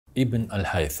Ibn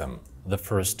al-Haytham, the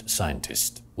first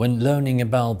scientist. When learning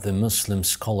about the Muslim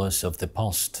scholars of the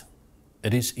past,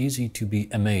 it is easy to be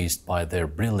amazed by their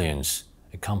brilliance,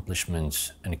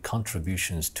 accomplishments, and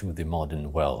contributions to the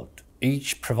modern world.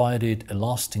 Each provided a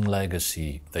lasting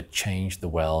legacy that changed the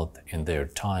world in their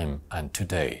time and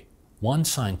today. One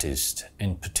scientist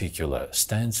in particular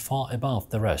stands far above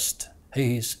the rest.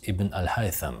 He is Ibn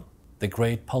al-Haytham, the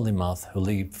great polymath who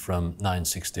lived from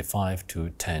 965 to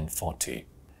 1040.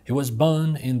 He was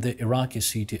born in the Iraqi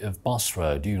city of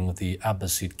Basra during the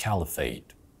Abbasid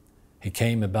Caliphate. He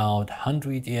came about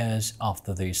 100 years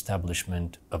after the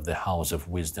establishment of the House of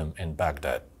Wisdom in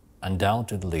Baghdad.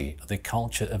 Undoubtedly, the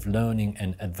culture of learning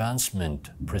and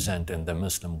advancement present in the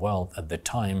Muslim world at the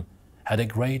time had a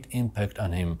great impact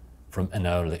on him from an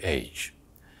early age.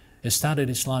 He studied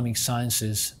Islamic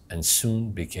sciences and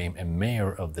soon became a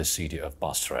mayor of the city of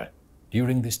Basra.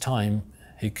 During this time,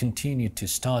 he continued to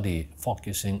study,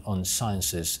 focusing on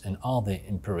sciences and other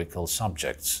empirical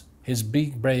subjects. His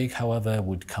big break, however,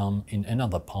 would come in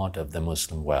another part of the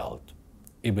Muslim world,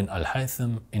 Ibn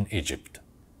al-Haytham in Egypt.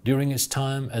 During his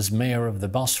time as mayor of the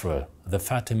Basra, the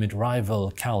Fatimid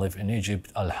rival caliph in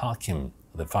Egypt, al-Hakim,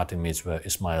 the Fatimids were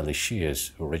Ismaili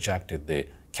Shias who rejected the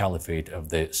caliphate of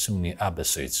the Sunni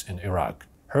Abbasids in Iraq,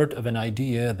 heard of an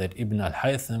idea that Ibn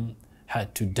al-Haytham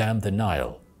had to dam the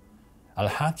Nile.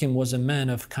 Al-Hakim was a man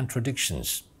of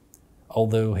contradictions.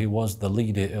 Although he was the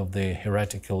leader of the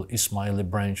heretical Ismaili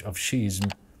branch of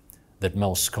Shiism that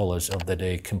most scholars of the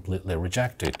day completely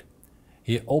rejected,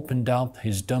 he opened up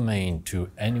his domain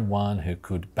to anyone who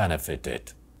could benefit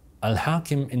it.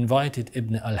 Al-Hakim invited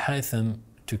Ibn al-Haytham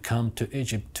to come to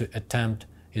Egypt to attempt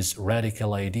his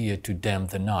radical idea to dam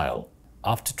the Nile.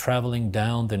 After traveling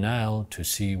down the Nile to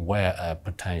see where a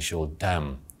potential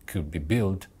dam could be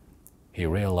built, he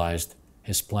realized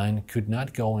his plan could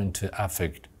not go into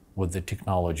effect with the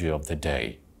technology of the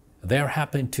day. There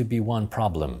happened to be one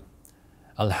problem.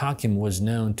 Al-Hakim was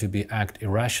known to act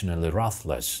irrationally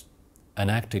ruthless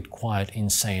and acted quite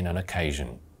insane on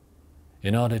occasion.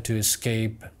 In order to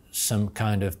escape some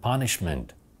kind of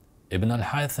punishment, Ibn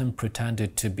al-Haytham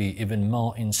pretended to be even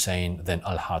more insane than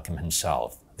al-Hakim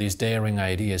himself. This daring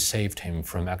idea saved him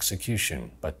from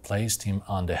execution, but placed him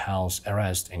under house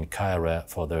arrest in Cairo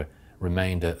for the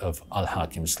remainder of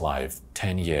al-Hakim's life,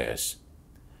 10 years.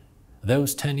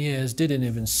 Those 10 years didn't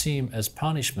even seem as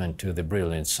punishment to the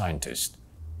brilliant scientist.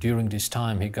 During this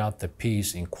time, he got the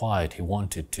peace and quiet he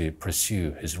wanted to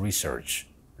pursue his research.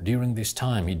 During this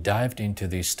time, he dived into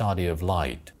the study of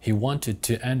light. He wanted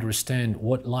to understand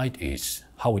what light is,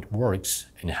 how it works,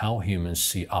 and how humans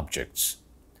see objects.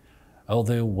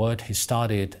 Although what he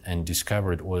studied and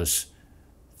discovered was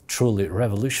truly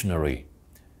revolutionary,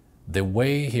 the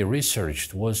way he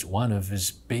researched was one of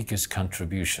his biggest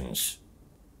contributions: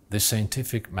 the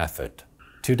scientific method.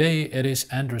 Today, it is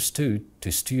understood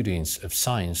to students of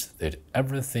science that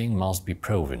everything must be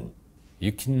proven.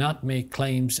 You cannot make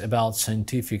claims about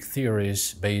scientific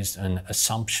theories based on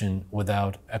assumption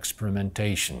without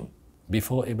experimentation.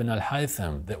 Before Ibn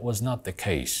al-Haytham, that was not the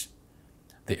case.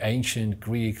 The ancient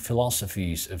Greek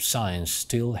philosophies of science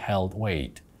still held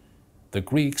weight. The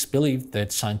Greeks believed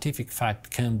that scientific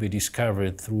fact can be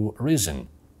discovered through reason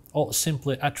or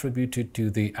simply attributed to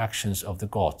the actions of the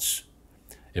gods.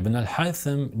 Ibn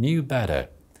al-Haytham knew better.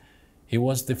 He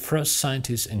was the first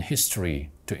scientist in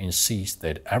history to insist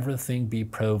that everything be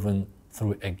proven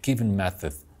through a given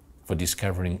method for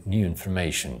discovering new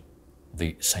information,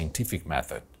 the scientific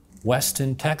method.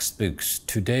 Western textbooks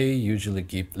today usually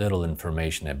give little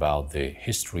information about the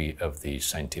history of the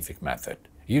scientific method.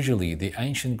 Usually, the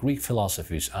ancient Greek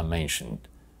philosophies are mentioned,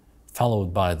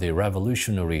 followed by the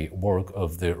revolutionary work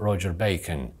of the Roger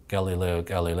Bacon, Galileo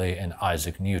Galilei, and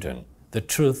Isaac Newton. The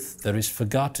truth that is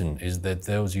forgotten is that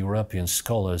those European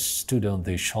scholars stood on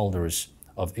the shoulders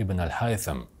of Ibn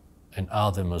al-Haytham and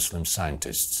other Muslim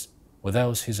scientists.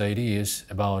 Without his ideas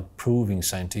about proving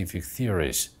scientific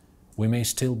theories, we may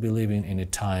still be living in a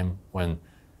time when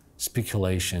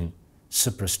speculation,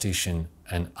 superstition,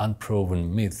 and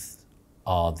unproven myths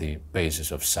are the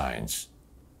basis of science.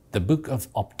 The Book of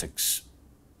Optics.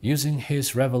 Using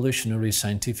his revolutionary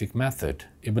scientific method,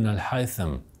 Ibn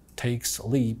al-Haytham takes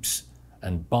leaps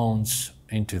and bounds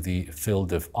into the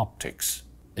field of optics.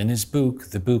 In his book,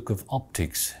 The Book of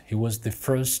Optics, he was the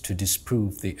first to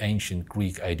disprove the ancient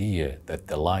Greek idea that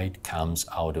the light comes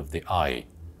out of the eye,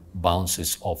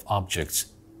 bounces off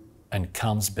objects, and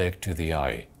comes back to the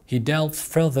eye. He delved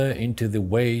further into the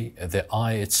way the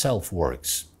eye itself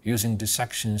works. Using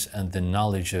dissections and the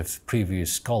knowledge of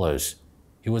previous scholars,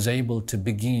 he was able to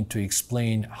begin to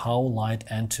explain how light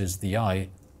enters the eye,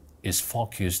 is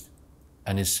focused,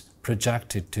 and is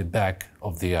projected to the back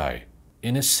of the eye.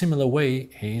 In a similar way,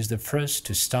 he is the first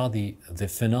to study the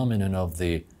phenomenon of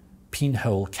the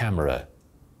pinhole camera.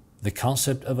 The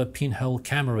concept of a pinhole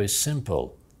camera is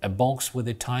simple. A box with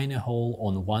a tiny hole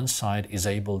on one side is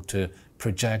able to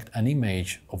project an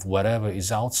image of whatever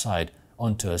is outside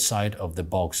onto a side of the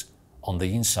box on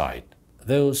the inside.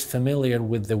 Those familiar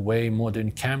with the way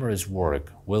modern cameras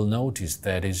work will notice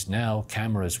that is now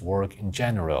cameras work in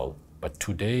general, but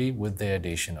today with the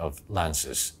addition of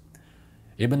lenses.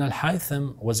 Ibn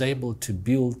al-Haytham was able to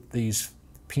build these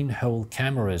pinhole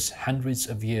cameras hundreds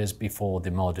of years before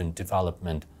the modern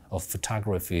development of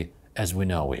photography as we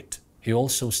know it. He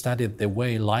also studied the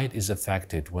way light is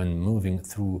affected when moving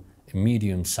through a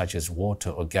medium such as water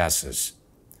or gases.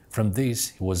 From this,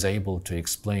 he was able to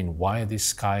explain why the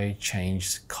sky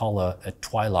changes color at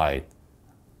twilight.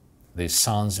 The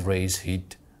sun's rays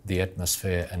hit the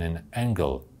atmosphere at an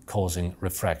angle, causing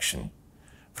refraction.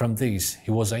 From this,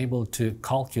 he was able to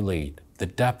calculate the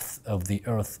depth of the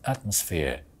Earth's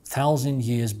atmosphere 1,000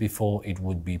 years before it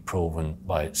would be proven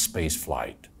by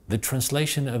spaceflight. The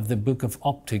translation of the Book of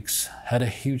Optics had a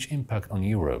huge impact on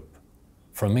Europe.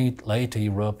 From it, later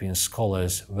European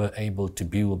scholars were able to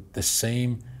build the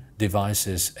same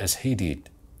devices as he did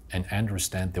and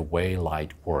understand the way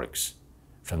light works.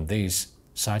 From this,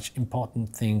 such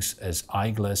important things as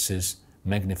eyeglasses,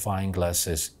 magnifying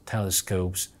glasses,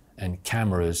 telescopes, and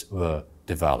cameras were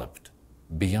developed.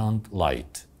 Beyond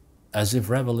light, as if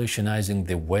revolutionizing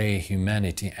the way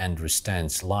humanity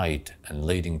understands light and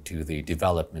leading to the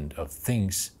development of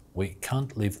things we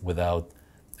can't live without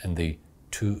in the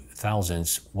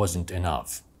 2000s wasn't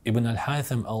enough. Ibn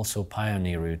al-Haytham also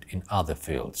pioneered in other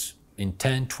fields. In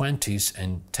 1020s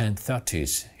and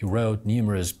 1030s, he wrote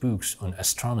numerous books on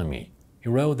astronomy. He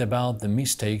wrote about the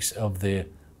mistakes of the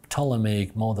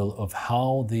Ptolemaic model of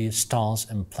how the stars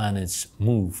and planets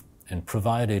move and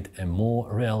provided a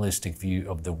more realistic view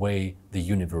of the way the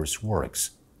universe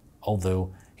works.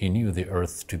 Although he knew the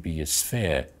Earth to be a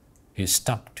sphere, he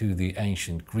stuck to the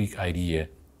ancient Greek idea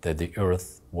that the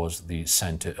Earth was the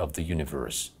center of the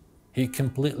universe. He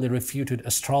completely refuted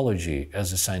astrology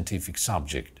as a scientific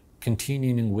subject,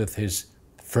 continuing with his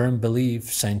firm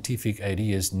belief scientific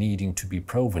ideas needing to be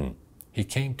proven. He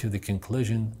came to the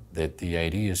conclusion that the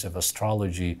ideas of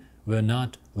astrology were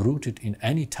not rooted in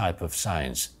any type of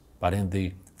science, but in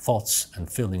the thoughts and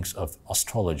feelings of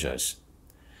astrologers.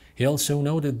 He also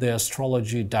noted that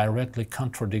astrology directly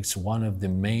contradicts one of the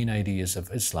main ideas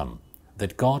of Islam,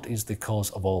 that God is the cause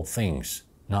of all things,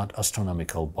 not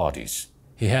astronomical bodies.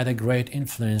 He had a great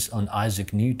influence on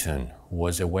Isaac Newton, who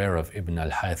was aware of Ibn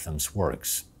al-Haytham's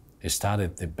works. He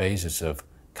studied the basis of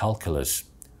calculus,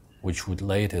 which would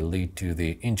later lead to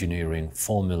the engineering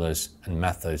formulas and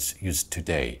methods used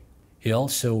today. He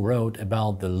also wrote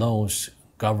about the laws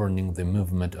governing the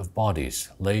movement of bodies,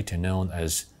 later known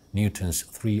as Newton's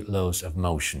 3 laws of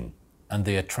motion, and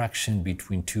the attraction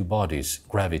between two bodies,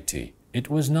 gravity. It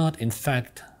was not, in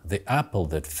fact, the apple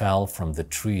that fell from the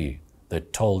tree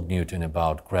that told Newton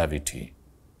about gravity,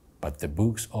 but the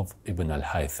books of Ibn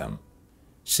al-Haytham.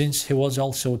 Since he was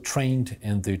also trained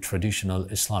in the traditional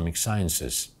Islamic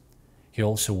sciences, he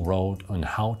also wrote on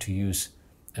how to use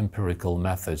empirical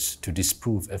methods to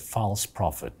disprove a false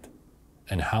prophet,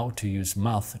 and how to use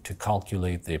math to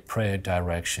calculate their prayer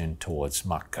direction towards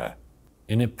Mecca.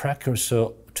 In a precursor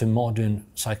to modern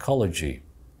psychology,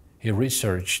 he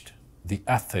researched the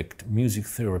effect music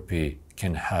therapy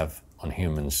can have on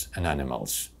humans and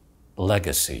animals.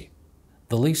 Legacy.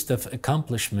 The list of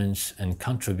accomplishments and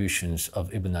contributions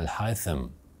of Ibn al-Haytham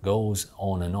goes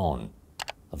on and on.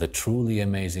 The truly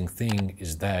amazing thing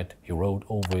is that he wrote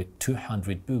over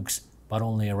 200 books, but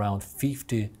only around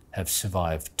 50 have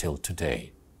survived till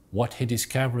today. What he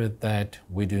discovered that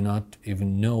we do not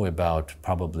even know about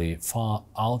probably far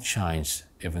outshines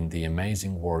even the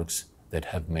amazing works that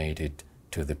have made it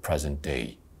to the present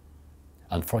day.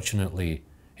 Unfortunately,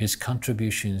 his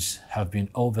contributions have been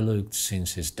overlooked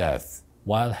since his death.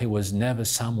 While he was never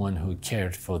someone who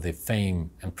cared for the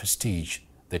fame and prestige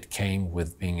that came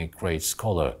with being a great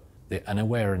scholar, the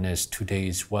unawareness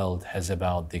today's world has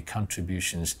about the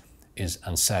contributions is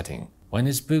unsettling. When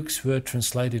his books were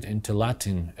translated into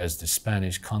Latin as the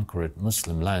Spanish conquered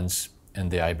Muslim lands in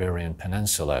the Iberian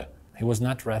Peninsula, he was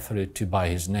not referred to by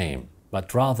his name,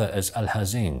 but rather as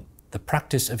Al-Hazin. The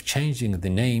practice of changing the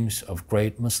names of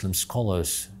great Muslim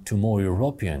scholars to more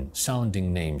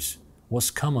European-sounding names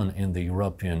was common in the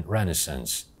European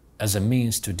Renaissance, as a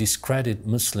means to discredit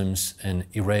Muslims and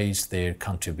erase their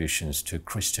contributions to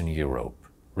Christian Europe.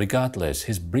 Regardless,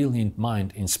 his brilliant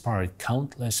mind inspired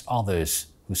countless others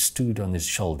who stood on his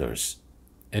shoulders.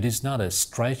 It is not a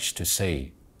stretch to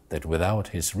say that without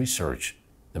his research,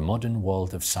 the modern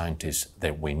world of scientists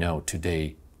that we know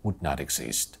today would not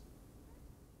exist.